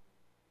God.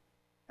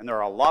 And there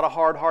are a lot of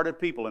hard-hearted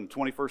people in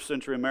 21st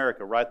century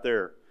America right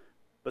there.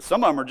 But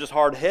some of them are just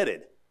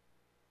hard-headed.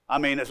 I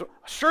mean, it's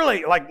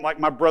surely like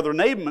my brother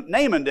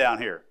Naaman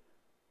down here.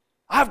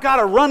 I've got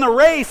to run a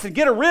race and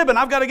get a ribbon,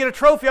 I've got to get a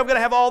trophy, I've got to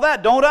have all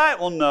that, don't I?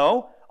 Well,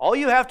 no. All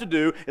you have to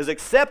do is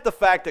accept the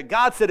fact that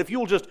God said if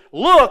you'll just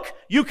look,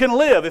 you can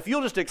live. If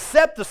you'll just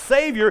accept the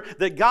Savior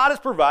that God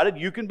has provided,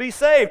 you can be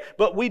saved.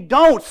 But we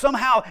don't.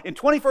 Somehow, in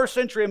 21st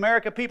century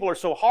America, people are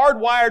so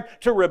hardwired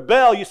to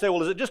rebel. You say,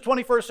 well, is it just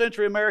 21st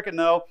century America?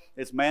 No,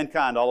 it's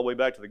mankind all the way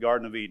back to the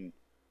Garden of Eden.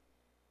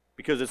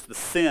 Because it's the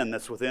sin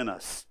that's within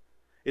us.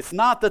 It's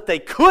not that they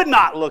could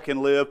not look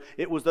and live.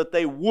 It was that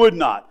they would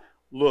not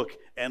look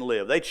and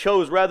live. They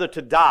chose rather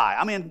to die.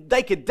 I mean,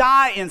 they could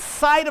die in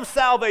sight of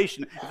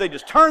salvation if they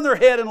just turn their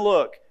head and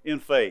look in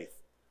faith.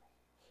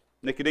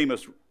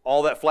 Nicodemus,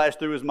 all that flashed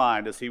through his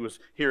mind as he was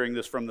hearing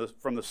this from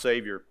the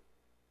Savior.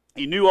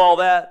 He knew all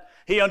that.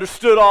 He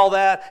understood all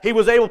that. He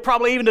was able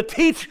probably even to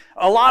teach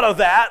a lot of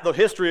that, the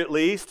history at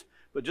least.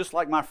 But just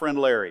like my friend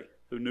Larry,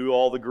 who knew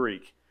all the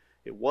Greek,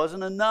 it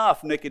wasn't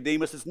enough,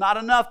 Nicodemus. It's not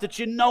enough that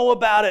you know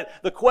about it.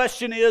 The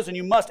question is, and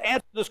you must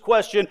answer this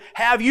question,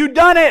 have you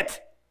done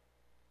it?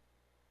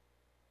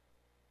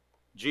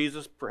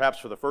 Jesus, perhaps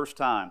for the first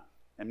time,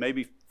 and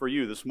maybe for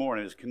you this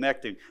morning, is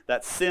connecting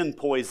that sin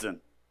poison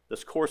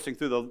that's coursing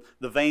through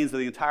the veins of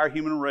the entire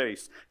human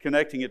race,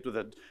 connecting it to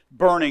the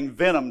burning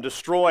venom,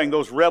 destroying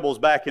those rebels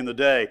back in the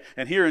day.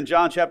 And here in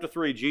John chapter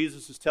 3,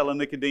 Jesus is telling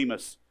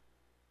Nicodemus,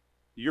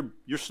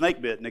 you're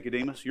snake bit,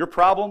 Nicodemus. Your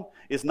problem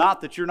is not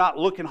that you're not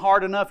looking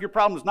hard enough. Your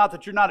problem is not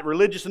that you're not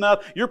religious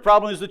enough. Your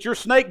problem is that you're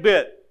snake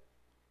bit.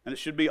 And it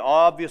should be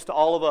obvious to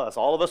all of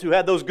us who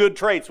had those good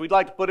traits we'd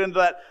like to put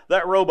into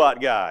that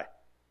robot guy.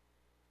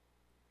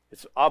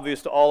 It's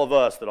obvious to all of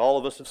us that all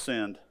of us have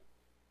sinned,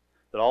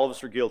 that all of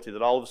us are guilty,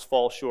 that all of us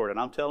fall short. And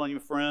I'm telling you,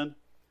 friend,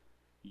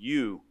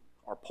 you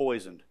are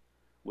poisoned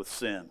with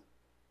sin.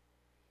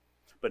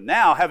 But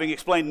now, having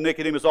explained to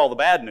Nicodemus all the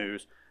bad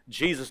news,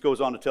 Jesus goes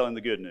on to tell him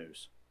the good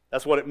news.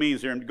 That's what it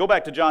means here. And go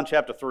back to John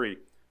chapter 3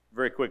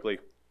 very quickly.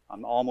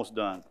 I'm almost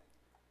done.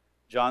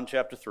 John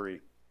chapter 3.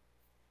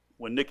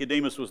 When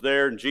Nicodemus was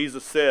there, and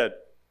Jesus said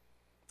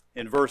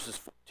in verses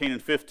 14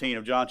 and 15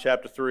 of John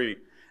chapter 3,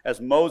 as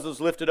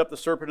Moses lifted up the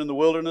serpent in the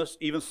wilderness,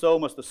 even so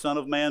must the Son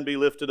of Man be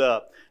lifted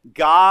up.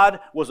 God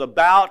was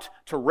about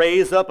to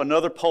raise up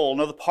another pole,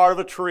 another part of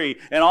a tree.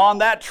 And on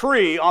that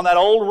tree, on that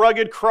old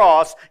rugged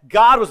cross,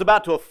 God was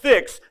about to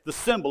affix the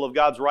symbol of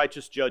God's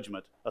righteous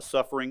judgment, a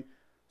suffering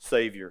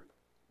Savior.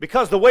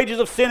 Because the wages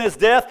of sin is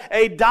death,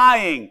 a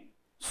dying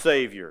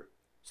Savior.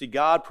 See,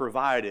 God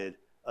provided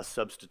a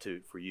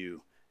substitute for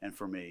you and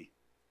for me,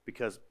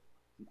 because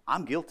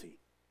I'm guilty.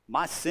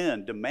 My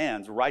sin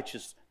demands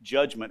righteous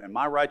judgment, and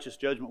my righteous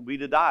judgment will be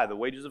to die. The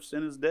wages of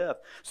sin is death.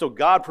 So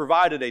God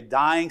provided a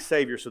dying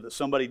Savior so that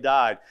somebody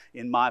died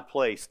in my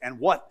place. And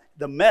what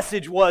the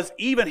message was,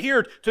 even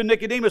here to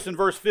Nicodemus in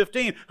verse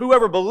 15,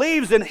 whoever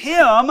believes in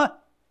Him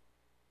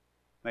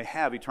may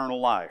have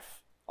eternal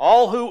life.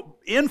 All who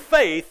in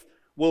faith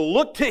will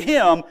look to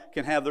Him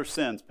can have their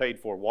sins paid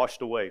for,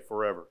 washed away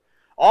forever.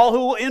 All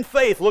who in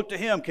faith look to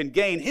Him can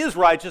gain His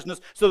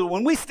righteousness, so that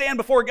when we stand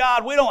before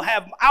God, we don't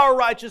have our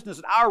righteousness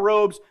and our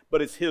robes,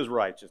 but it's His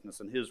righteousness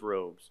and His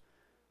robes.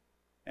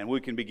 And we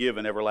can be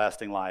given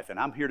everlasting life. And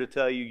I'm here to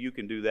tell you, you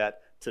can do that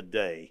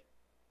today.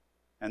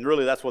 And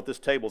really, that's what this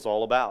table's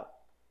all about.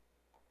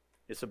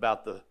 It's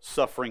about the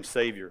suffering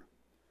Savior.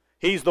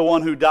 He's the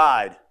one who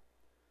died.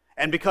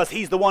 And because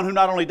He's the one who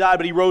not only died,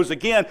 but He rose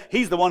again,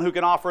 He's the one who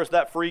can offer us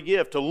that free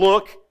gift to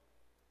look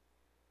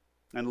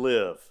and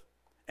live.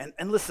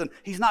 And listen,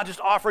 He's not just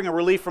offering a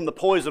relief from the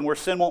poison where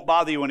sin won't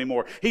bother you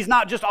anymore. He's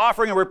not just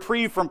offering a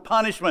reprieve from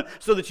punishment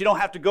so that you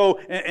don't have to go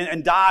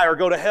and die or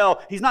go to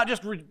hell. He's not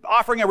just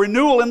offering a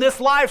renewal in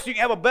this life so you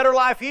can have a better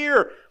life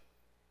here.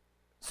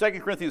 2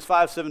 Corinthians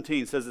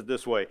 5:17 says it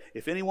this way: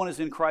 if anyone is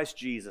in Christ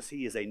Jesus,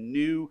 he is a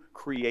new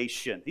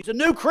creation. He's a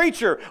new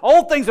creature.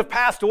 Old things have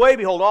passed away.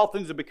 Behold, all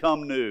things have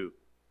become new.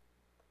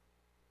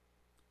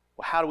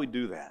 Well, how do we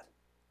do that?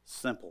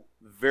 Simple.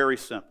 Very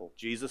simple.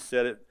 Jesus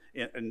said it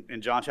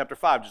in John chapter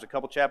 5, just a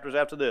couple chapters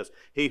after this.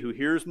 He who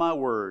hears my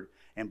word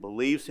and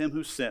believes Him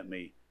who sent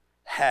me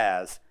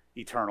has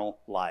eternal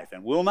life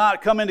and will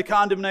not come into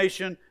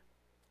condemnation.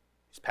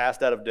 He's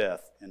passed out of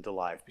death into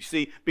life. You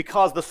see,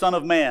 because the Son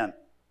of Man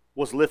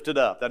was lifted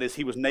up, that is,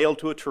 He was nailed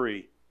to a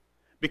tree,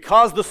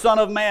 because the Son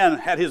of Man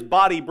had His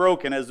body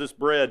broken, as this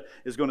bread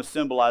is going to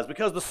symbolize,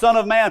 because the Son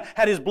of Man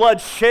had His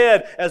blood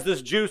shed, as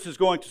this juice is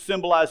going to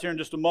symbolize here in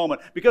just a moment,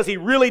 because He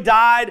really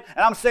died, and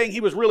I'm saying He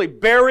was really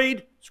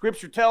buried,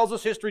 Scripture tells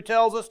us, history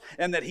tells us,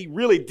 and that He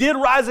really did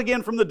rise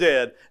again from the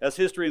dead, as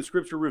history and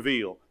Scripture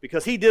reveal.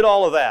 Because He did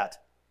all of that,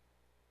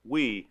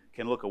 we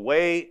can look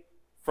away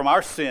from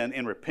our sin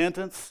in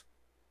repentance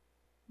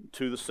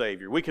to the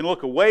Savior. We can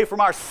look away from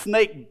our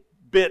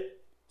snake-bit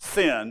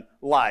sin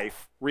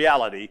life,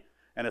 reality,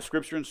 and as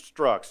Scripture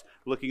instructs,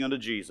 looking unto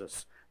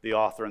Jesus, the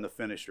author and the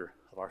finisher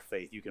of our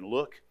faith. You can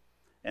look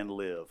and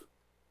live.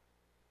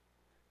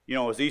 You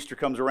know, as Easter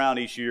comes around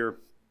each year,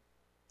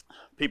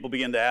 people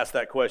begin to ask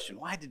that question: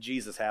 why did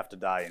Jesus have to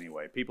die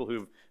anyway? People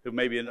who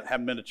maybe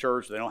haven't been to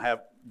church, they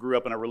grew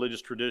up in a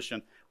religious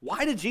tradition.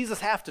 Why did Jesus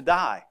have to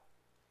die?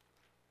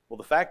 Well,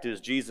 the fact is,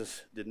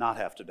 Jesus did not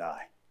have to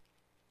die.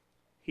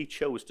 He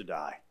chose to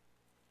die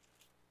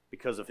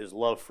because of His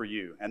love for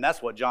you. And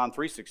that's what John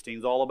 3:16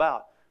 is all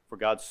about. For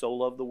God so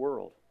loved the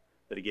world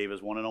that He gave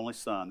His one and only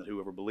Son, that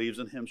whoever believes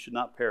in Him should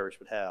not perish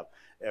but have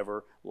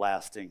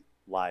everlasting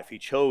life. He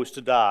chose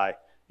to die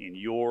in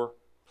your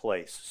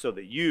place so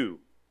that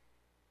you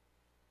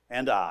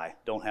and I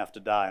don't have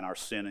to die in our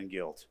sin and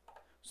guilt.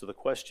 So the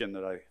question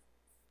that I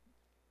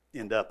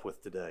end up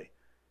with today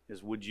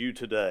is, would you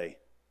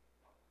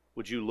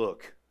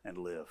look and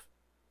live?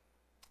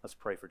 Let's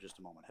pray for just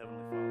a moment.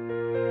 Heavenly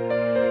Father.